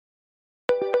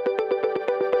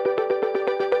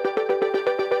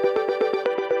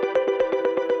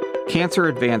Cancer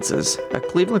Advances, a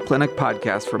Cleveland Clinic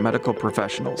podcast for medical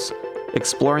professionals,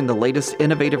 exploring the latest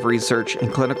innovative research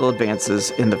and clinical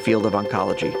advances in the field of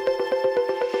oncology.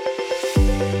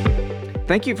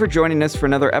 Thank you for joining us for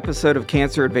another episode of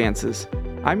Cancer Advances.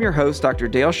 I'm your host, Dr.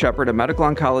 Dale Shepard, a medical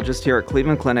oncologist here at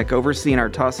Cleveland Clinic overseeing our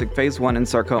Taussig Phase 1 and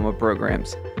sarcoma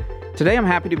programs. Today I'm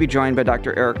happy to be joined by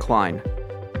Dr. Eric Klein.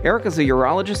 Eric is a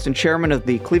urologist and chairman of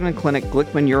the Cleveland Clinic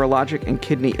Glickman Urologic and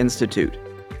Kidney Institute.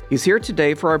 He's here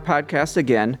today for our podcast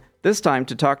again, this time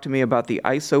to talk to me about the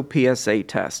ISO-PSA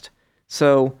test.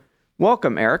 So,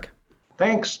 welcome, Eric.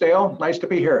 Thanks, Dale. Nice to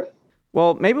be here.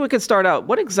 Well, maybe we could start out.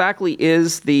 What exactly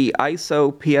is the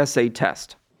ISO-PSA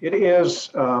test? It is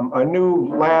a new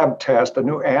lab test, a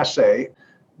new assay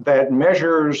that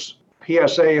measures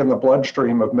PSA in the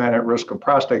bloodstream of men at risk of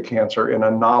prostate cancer in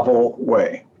a novel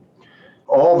way.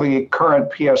 All the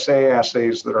current PSA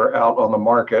assays that are out on the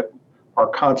market are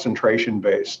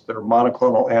concentration-based. They're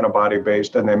monoclonal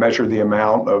antibody-based, and they measure the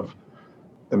amount of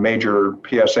the major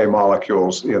PSA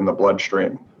molecules in the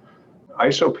bloodstream.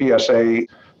 ISO-PSA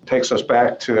takes us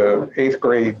back to 8th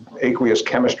grade aqueous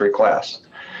chemistry class.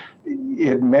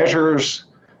 It measures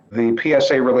the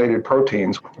PSA-related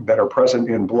proteins that are present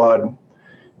in blood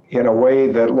in a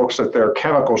way that looks at their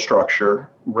chemical structure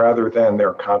rather than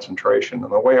their concentration.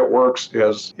 And the way it works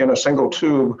is in a single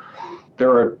tube, there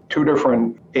are two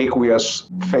different aqueous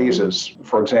phases.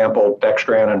 For example,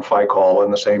 dextran and ficol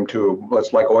in the same tube.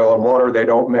 It's like oil and water, they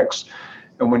don't mix.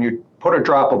 And when you put a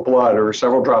drop of blood or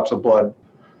several drops of blood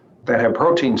that have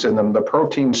proteins in them, the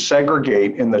proteins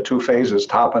segregate in the two phases,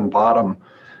 top and bottom,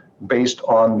 based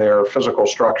on their physical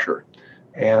structure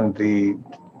and the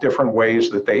different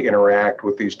ways that they interact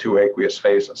with these two aqueous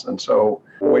phases. And so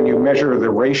when you measure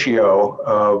the ratio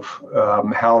of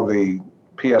how the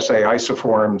PSA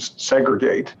isoforms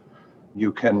segregate,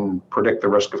 you can predict the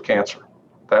risk of cancer.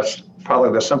 That's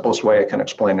probably the simplest way I can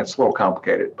explain it. It's a little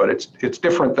complicated, but it's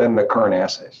different than the current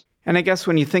assays. And I guess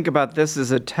when you think about this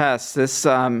as a test, this,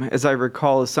 as I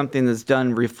recall, is something that's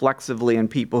done reflexively in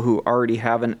people who already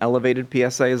have an elevated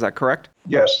PSA. Is that correct?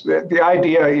 Yes. The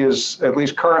idea is, at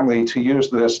least currently, to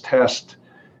use this test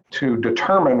to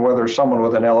determine whether someone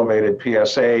with an elevated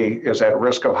PSA is at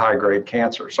risk of high-grade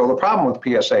cancer. So the problem with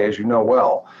PSA, as you know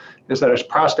well, is that it's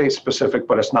prostate-specific,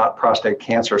 but it's not prostate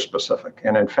cancer-specific.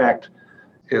 And in fact,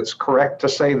 it's correct to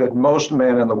say that most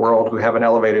men in the world who have an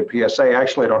elevated PSA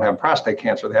actually don't have prostate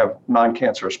cancer. They have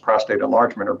non-cancerous prostate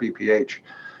enlargement, or BPH.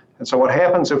 And so what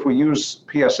happens if we use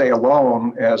PSA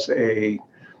alone as a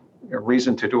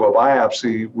reason to do a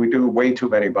biopsy, we do way too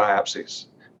many biopsies.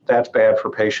 That's bad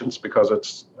for patients because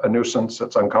it's a nuisance,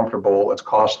 it's uncomfortable, it's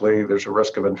costly, there's a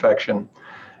risk of infection.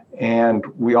 And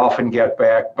we often get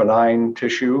back benign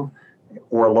tissue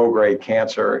or low-grade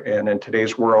cancer. And in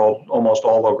today's world, almost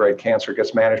all low-grade cancer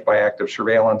gets managed by active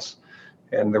surveillance.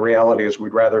 And the reality is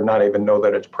we'd rather not even know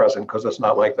that it's present because it's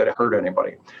not likely to hurt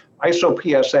anybody.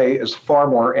 ISO-PSA is far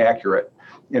more accurate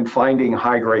in finding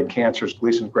high-grade cancers,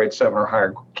 Gleason's grade 7 or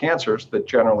higher cancers that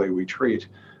generally we treat,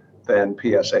 than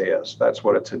PSA is. That's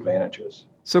what its advantage is.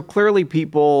 So clearly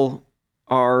people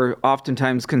are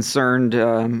oftentimes concerned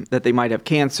that they might have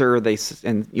cancer.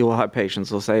 And you'll have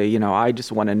patients who'll say, I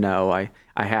just want to know. I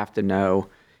have to know.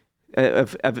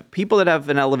 Of people that have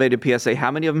an elevated PSA,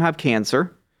 how many of them have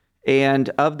cancer? And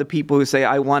of the people who say,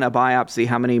 I want a biopsy,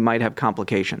 how many might have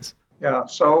complications? Yeah,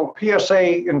 so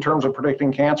PSA in terms of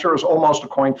predicting cancer is almost a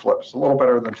coin flip. It's a little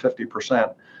better than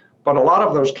 50%. But a lot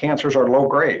of those cancers are low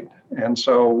grade. And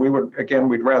so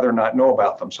we'd rather not know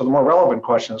about them. So the more relevant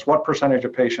question is what percentage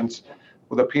of patients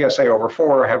with a PSA over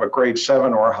 4 have a grade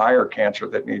 7 or higher cancer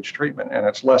that needs treatment? And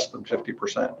it's less than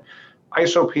 50%.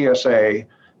 ISO-PSA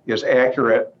is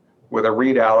accurate with a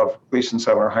readout of Gleason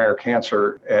 7 or higher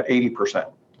cancer at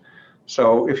 80%.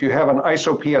 So if you have an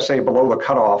ISO-PSA below the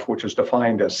cutoff, which is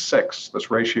defined as 6, this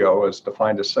ratio is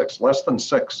defined as 6, less than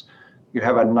 6, you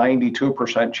have a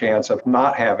 92% chance of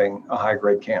not having a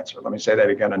high-grade cancer. Let me say that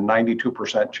again, a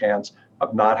 92% chance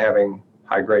of not having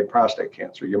high-grade prostate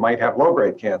cancer. You might have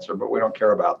low-grade cancer, but we don't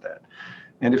care about that.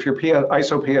 And if your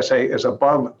ISO-PSA is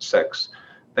above 6,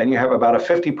 then you have about a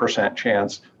 50%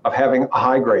 chance of having a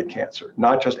high-grade cancer,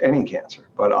 not just any cancer,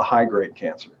 but a high-grade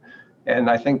cancer. And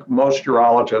I think most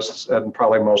urologists and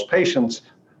probably most patients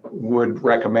would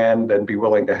recommend and be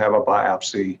willing to have a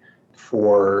biopsy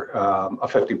for a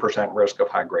 50% risk of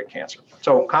high-grade cancer.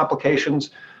 So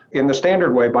complications, in the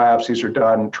standard way, biopsies are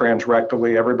done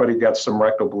transrectally. Everybody gets some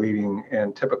rectal bleeding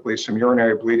and typically some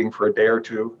urinary bleeding for a day or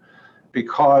two.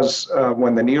 Because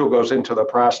when the needle goes into the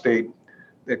prostate,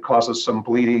 it causes some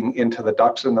bleeding into the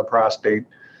ducts in the prostate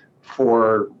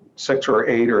for 6 or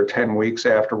 8 or 10 weeks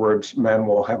afterwards, men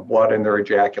will have blood in their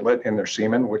ejaculate, in their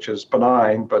semen, which is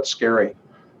benign but scary.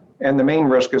 And the main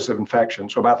risk is of infection.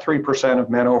 So about 3%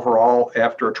 of men overall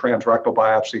after a transrectal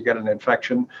biopsy get an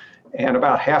infection, and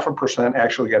about 0.5%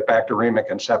 actually get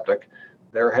bacteremic and septic.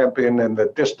 There have been in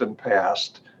the distant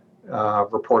past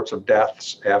reports of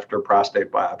deaths after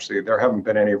prostate biopsy. There haven't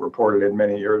been any reported in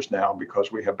many years now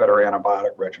because we have better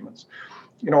antibiotic regimens.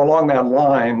 Along that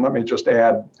line, let me just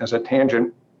add as a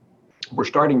tangent, we're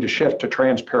starting to shift to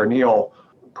transperineal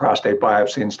prostate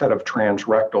biopsy instead of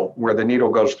transrectal, where the needle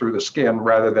goes through the skin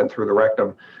rather than through the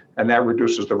rectum, and that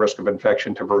reduces the risk of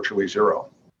infection to virtually zero.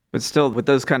 But still, with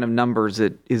those kind of numbers,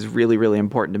 it is really, really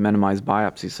important to minimize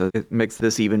biopsy, so it makes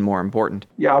this even more important.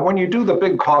 Yeah, when you do the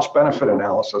big cost-benefit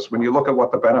analysis, when you look at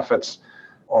what the benefits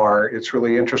are, it's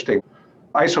really interesting.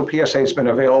 ISO-PSA has been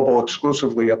available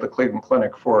exclusively at the Cleveland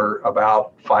Clinic for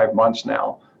about 5 months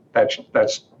now.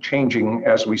 That's changing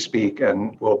as we speak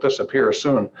and will disappear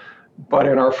soon. But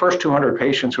in our first 200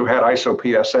 patients who had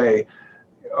ISO-PSA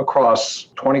across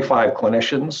 25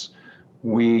 clinicians,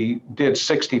 we did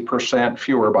 60%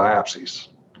 fewer biopsies,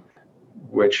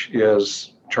 which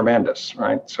is tremendous,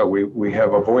 right? So we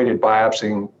have avoided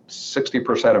biopsying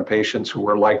 60% of patients who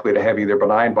were likely to have either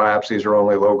benign biopsies or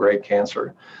only low-grade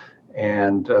cancer.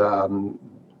 And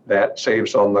that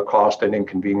saves on the cost and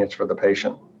inconvenience for the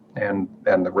patient and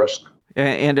the risk.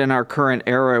 And in our current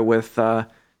era with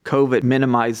COVID,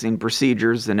 minimizing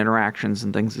procedures and interactions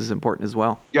and things is important as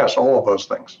well. Yes, all of those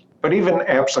things. But even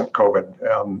absent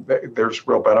COVID, there's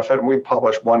real benefit. And we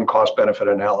published one cost-benefit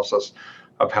analysis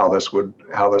of how this would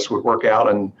work out,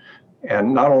 and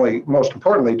not only, most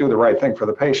importantly, do the right thing for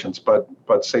the patients, but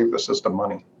save the system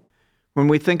money. When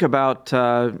we think about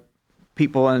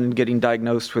people and getting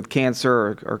diagnosed with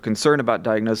cancer or concerned about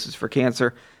diagnosis for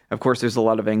cancer, of course, there's a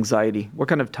lot of anxiety. What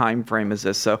kind of time frame is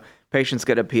this? So patients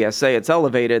get a PSA, it's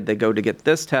elevated, they go to get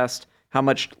this test. How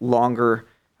much longer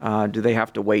do they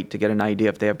have to wait to get an idea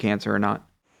if they have cancer or not?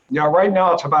 Yeah, right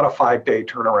now it's about a 5-day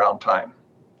turnaround time.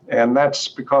 And that's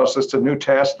because it's a new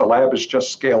test. The lab is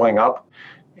just scaling up.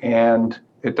 And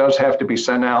it does have to be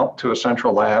sent out to a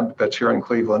central lab that's here in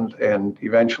Cleveland. And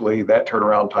eventually that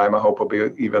turnaround time, I hope, will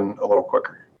be even a little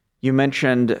quicker. You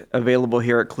mentioned available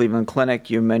here at Cleveland Clinic.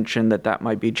 You mentioned that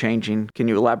might be changing. Can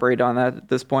you elaborate on that at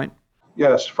this point?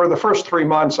 Yes, for the first 3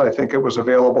 months, I think it was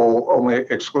available only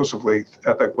exclusively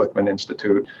at the Glickman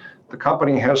Institute. The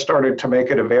company has started to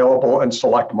make it available in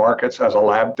select markets as a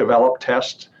lab-developed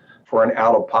test for an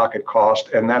out-of-pocket cost,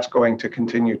 and that's going to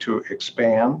continue to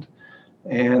expand.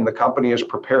 And the company is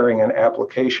preparing an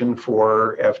application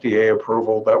for FDA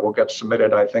approval that will get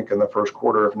submitted, I think, in the first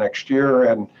quarter of next year.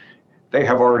 And they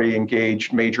have already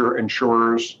engaged major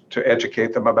insurers to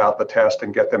educate them about the test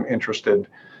and get them interested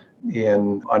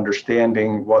in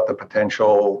understanding what the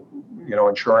potential,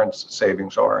 insurance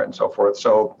savings are and so forth.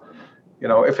 So,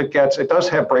 if it does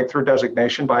have breakthrough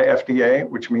designation by FDA,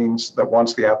 which means that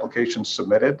once the application's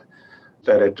submitted,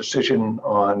 that a decision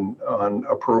on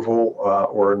approval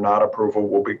or not approval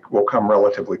will come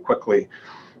relatively quickly.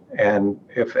 And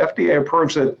if FDA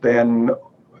approves it, then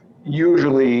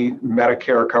usually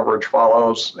Medicare coverage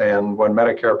follows, and when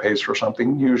Medicare pays for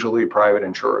something, usually private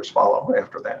insurers follow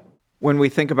after that. When we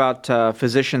think about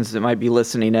physicians that might be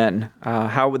listening in,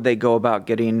 how would they go about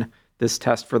getting this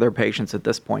test for their patients at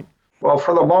this point? Well,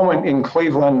 for the moment in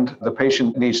Cleveland, the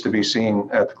patient needs to be seen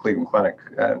at the Cleveland Clinic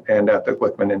and at the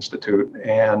Glickman Institute.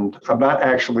 And I'm not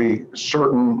actually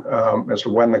certain as to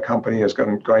when the company is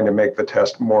going to make the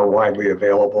test more widely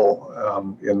available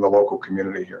in the local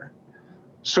community here.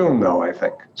 Soon, though, I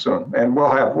think, soon. And we'll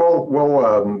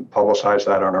publicize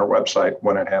that on our website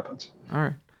when it happens. All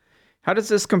right. How does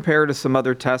this compare to some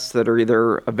other tests that are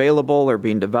either available or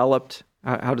being developed?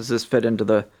 How does this fit into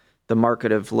the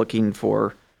market of looking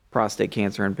for prostate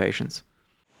cancer in patients?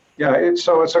 Yeah, it's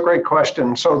a great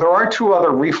question. So there are 2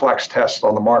 other reflex tests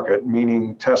on the market,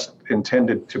 meaning tests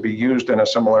intended to be used in a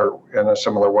similar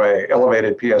way.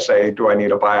 Elevated PSA, do I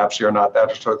need a biopsy or not,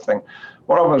 that sort of thing.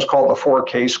 One of them is called the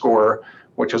 4K score,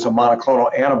 which is a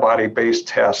monoclonal antibody-based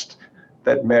test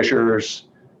that measures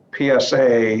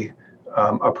PSA,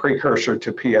 a precursor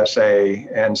to PSA,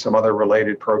 and some other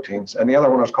related proteins. And the other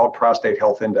one is called Prostate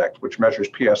Health Index, which measures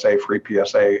PSA, free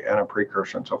PSA, and a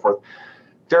precursor and so forth.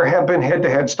 There have been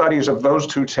head-to-head studies of those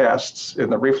 2 tests in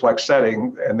the reflex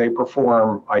setting, and they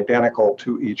perform identical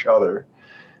to each other.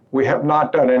 We have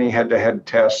not done any head-to-head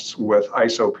tests with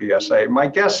ISO-PSA. My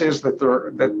guess is that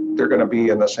they're going to be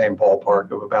in the same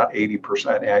ballpark of about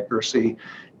 80% accuracy.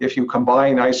 If you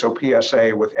combine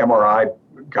ISO-PSA with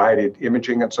MRI-guided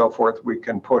imaging and so forth, we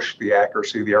can push the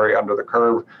accuracy, the area under the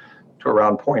curve, to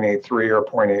around 0.83 or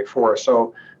 0.84.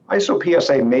 So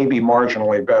ISO-PSA may be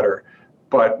marginally better,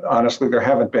 but honestly, there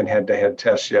haven't been head-to-head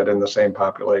tests yet in the same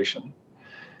population.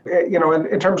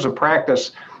 In terms of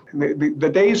practice,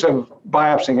 the days of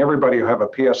biopsying everybody who have a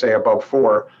PSA above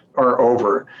 4 are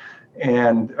over,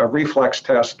 and a reflex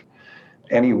test,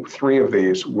 any 3 of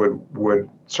these would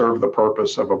serve the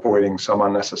purpose of avoiding some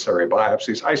unnecessary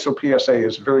biopsies. ISO-PSA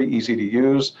is very easy to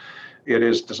use. It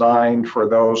is designed for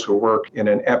those who work in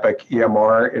an Epic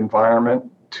EMR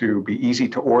environment to be easy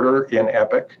to order in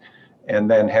Epic and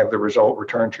then have the result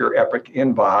returned to your Epic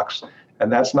inbox.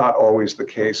 And that's not always the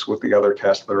case with the other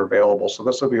tests that are available. So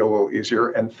this will be a little easier.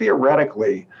 And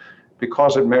theoretically,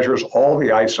 because it measures all the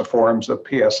isoforms of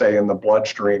PSA in the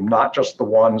bloodstream, not just the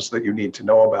ones that you need to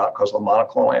know about because the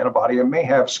monoclonal antibody, it may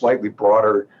have slightly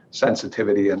broader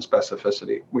sensitivity and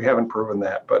specificity. We haven't proven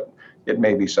that, but it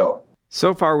may be so.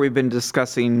 So far, we've been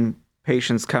discussing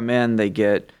patients come in, they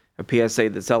get a PSA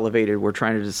that's elevated. We're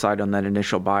trying to decide on that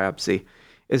initial biopsy.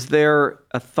 Is there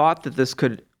a thought that this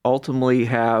could ultimately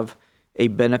have a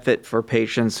benefit for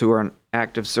patients who are in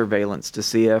active surveillance to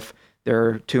see if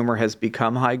their tumor has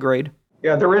become high grade?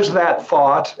 Yeah, there is that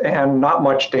thought and not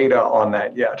much data on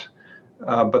that yet.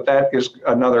 But that is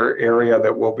another area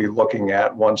that we'll be looking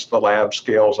at once the lab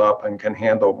scales up and can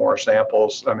handle more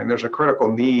samples. I mean, there's a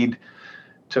critical need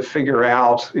to figure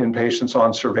out in patients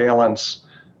on surveillance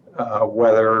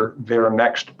whether their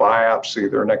next biopsy,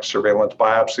 their next surveillance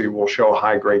biopsy will show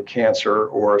high-grade cancer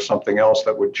or something else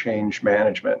that would change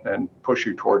management and push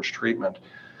you towards treatment.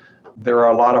 There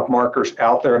are a lot of markers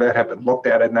out there that have been looked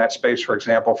at in that space, for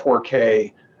example,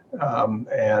 4K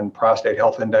and prostate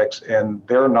health index, and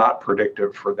they're not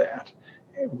predictive for that.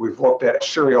 We've looked at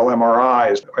serial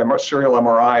MRIs. Serial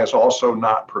MRI is also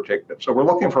not predictive. So we're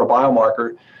looking for a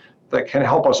biomarker that can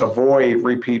help us avoid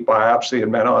repeat biopsy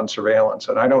in men on surveillance.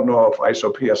 And I don't know if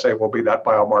ISO-PSA will be that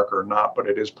biomarker or not, but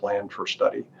it is planned for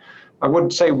study. I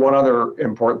would say one other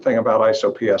important thing about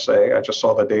ISO-PSA. I just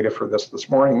saw the data for this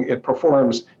morning. It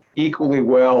performs equally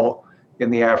well in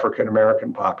the African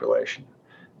American population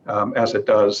as it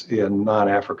does in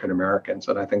non-African Americans.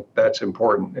 And I think that's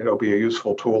important. It'll be a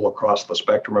useful tool across the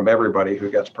spectrum of everybody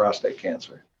who gets prostate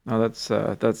cancer. Oh,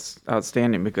 that's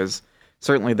outstanding, because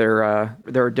certainly there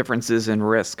are differences in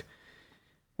risk.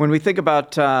 When we think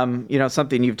about,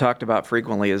 something you've talked about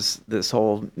frequently is this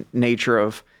whole nature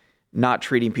of not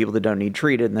treating people that don't need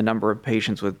treated, and the number of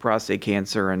patients with prostate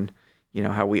cancer, and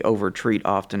how we overtreat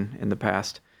often in the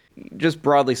past. Just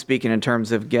broadly speaking, in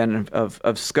terms of, again,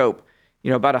 of scope,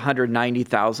 about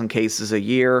 190,000 cases a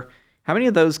year. How many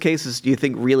of those cases do you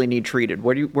think really need treated?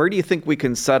 Where do you think we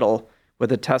can settle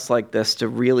with a test like this to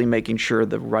really making sure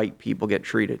the right people get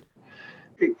treated?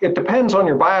 It depends on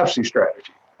your biopsy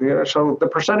strategy. So the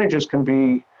percentages can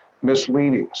be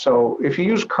misleading. So if you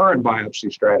use current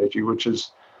biopsy strategy, which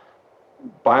is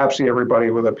biopsy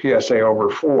everybody with a PSA over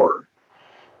 4,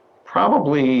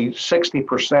 probably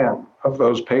 60% of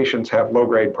those patients have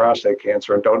low-grade prostate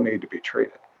cancer and don't need to be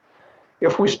treated.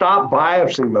 If we stop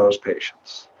biopsying those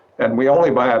patients, and we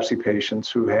only biopsy patients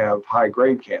who have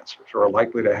high-grade cancers or are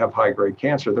likely to have high-grade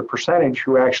cancer, the percentage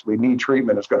who actually need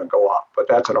treatment is going to go up. But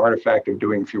that's an artifact of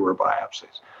doing fewer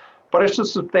biopsies. But it's a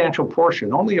substantial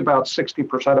portion. Only about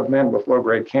 60% of men with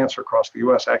low-grade cancer across the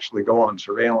U.S. actually go on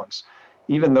surveillance,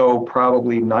 even though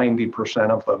probably 90%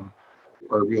 of them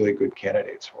are really good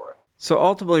candidates for it. So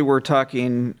ultimately, we're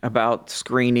talking about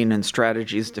screening and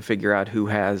strategies to figure out who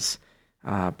has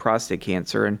prostate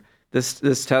cancer. And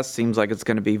this test seems like it's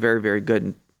going to be very, very good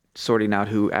in sorting out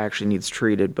who actually needs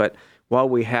treated. But while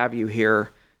we have you here,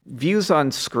 views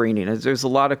on screening. There's a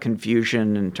lot of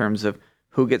confusion in terms of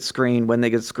who gets screened, when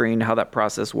they get screened, how that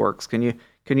process works. Can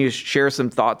you share some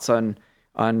thoughts on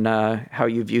how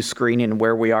you view screening and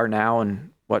where we are now and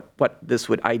what this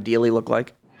would ideally look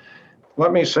like?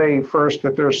 Let me say first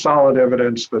that there's solid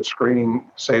evidence that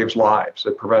screening saves lives.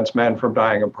 It prevents men from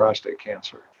dying of prostate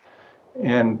cancer.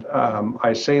 And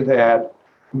I say that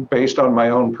based on my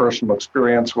own personal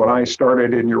experience. When I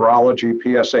started in urology,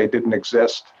 PSA didn't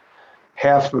exist.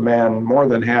 More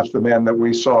than half the men that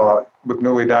we saw with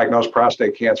newly diagnosed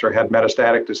prostate cancer had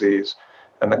metastatic disease.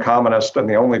 And the commonest and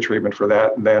the only treatment for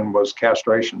that then was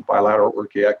castration, bilateral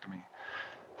orchiectomy.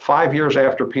 5 years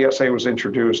after PSA was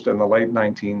introduced in the late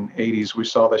 1980s, we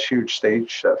saw this huge stage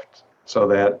shift so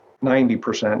that 90 to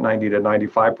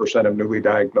 95% of newly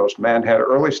diagnosed men had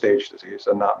early stage disease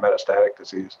and not metastatic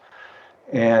disease.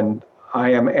 And I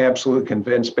am absolutely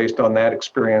convinced based on that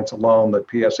experience alone that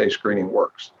PSA screening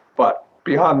works. But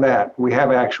beyond that, we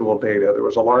have actual data. There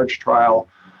was a large trial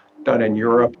done in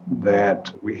Europe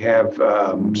that we have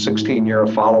 16-year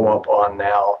follow-up on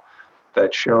now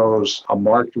that shows a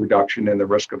marked reduction in the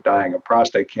risk of dying of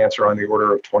prostate cancer, on the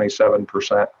order of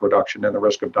 27% reduction in the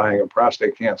risk of dying of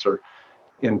prostate cancer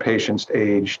in patients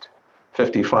aged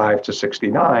 55 to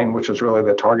 69, which is really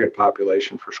the target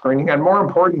population for screening. And more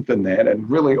important than that, and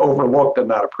really overlooked and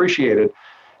not appreciated,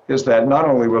 is that not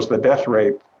only was the death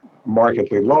rate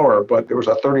markedly lower, but there was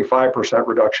a 35%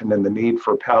 reduction in the need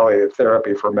for palliative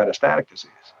therapy for metastatic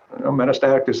disease.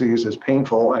 Metastatic disease is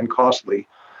painful and costly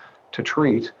to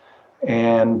treat,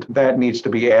 and that needs to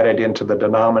be added into the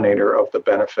denominator of the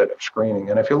benefit of screening.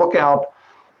 And if you look at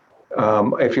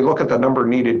the number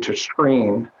needed to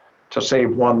screen to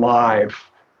save one life,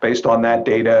 based on that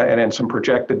data and then some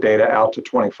projected data out to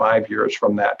 25 years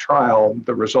from that trial,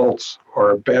 the results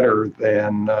are better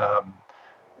than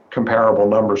comparable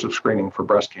numbers of screening for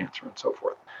breast cancer and so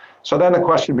forth. So then the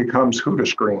question becomes who to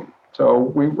screen. So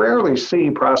we rarely see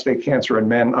prostate cancer in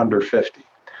men under 50.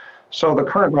 So the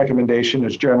current recommendation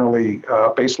is generally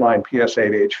baseline PSA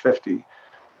at age 50.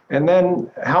 And then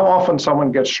how often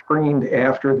someone gets screened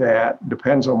after that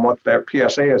depends on what their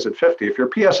PSA is at 50. If your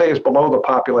PSA is below the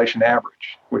population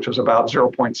average, which is about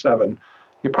 0.7,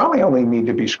 you probably only need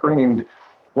to be screened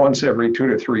once every 2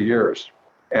 to 3 years.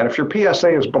 And if your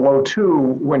PSA is below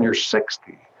 2 when you're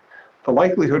 60, the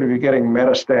likelihood of you getting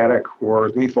metastatic or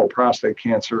lethal prostate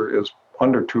cancer is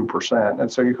under 2%. And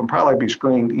so you can probably be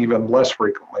screened even less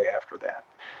frequently after that.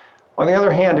 On the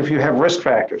other hand, if you have risk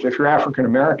factors, if you're African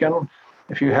American,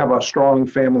 if you have a strong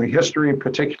family history,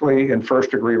 particularly in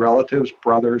first-degree relatives,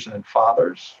 brothers and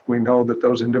fathers, we know that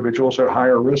those individuals are at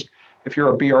higher risk. If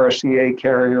you're a BRCA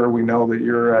carrier, we know that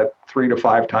you're at 3 to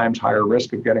 5 times higher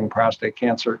risk of getting prostate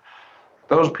cancer.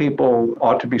 Those people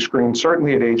ought to be screened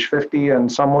certainly at age 50, and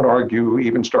some would argue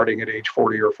even starting at age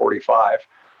 40 or 45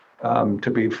 to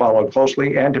be followed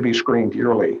closely and to be screened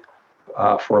yearly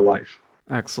for life.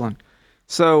 Excellent.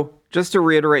 So just to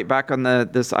reiterate back on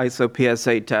this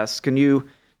ISO-PSA test, can you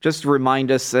just remind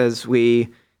us as we're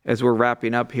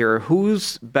wrapping up here,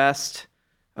 who's best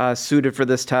suited for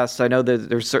this test? I know that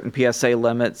there's certain PSA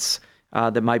limits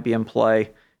that might be in play.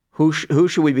 Who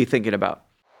should we be thinking about?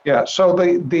 Yeah, so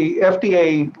the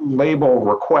FDA label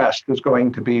request is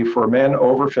going to be for men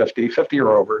over 50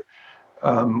 or over,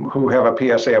 who have a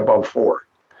PSA above 4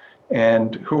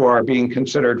 and who are being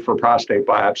considered for prostate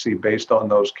biopsy based on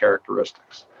those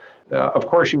characteristics. Of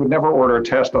course, you would never order a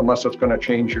test unless it's going to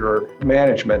change your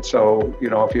management. So,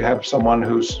 if you have someone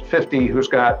who's 50 who's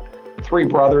got 3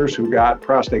 brothers who got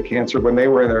prostate cancer when they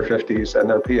were in their 50s and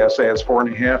their PSA is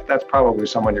 4.5, that's probably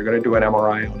someone you're going to do an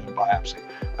MRI on and biopsy.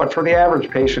 But for the average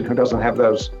patient who doesn't have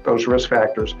those risk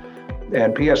factors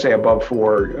and PSA above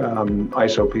 4,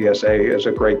 ISO-PSA is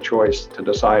a great choice to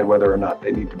decide whether or not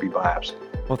they need to be biopsied.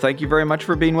 Well, thank you very much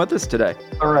for being with us today.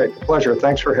 All right, pleasure.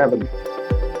 Thanks for having me.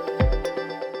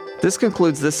 This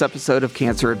concludes this episode of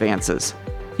Cancer Advances.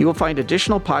 You will find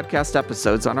additional podcast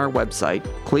episodes on our website,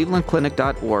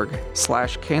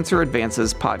 clevelandclinic.org/Cancer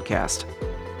Advances Podcast.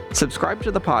 Subscribe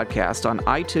to the podcast on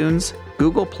iTunes,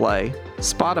 Google Play,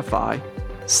 Spotify,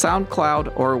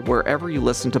 SoundCloud, or wherever you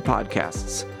listen to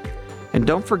podcasts. And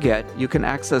don't forget, you can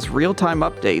access real-time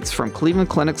updates from Cleveland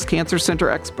Clinic's Cancer Center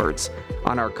experts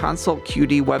on our Consult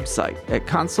QD website at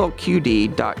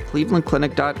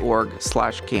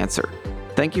consultqd.clevelandclinic.org/cancer.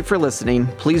 Thank you for listening.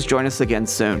 Please join us again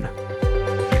soon.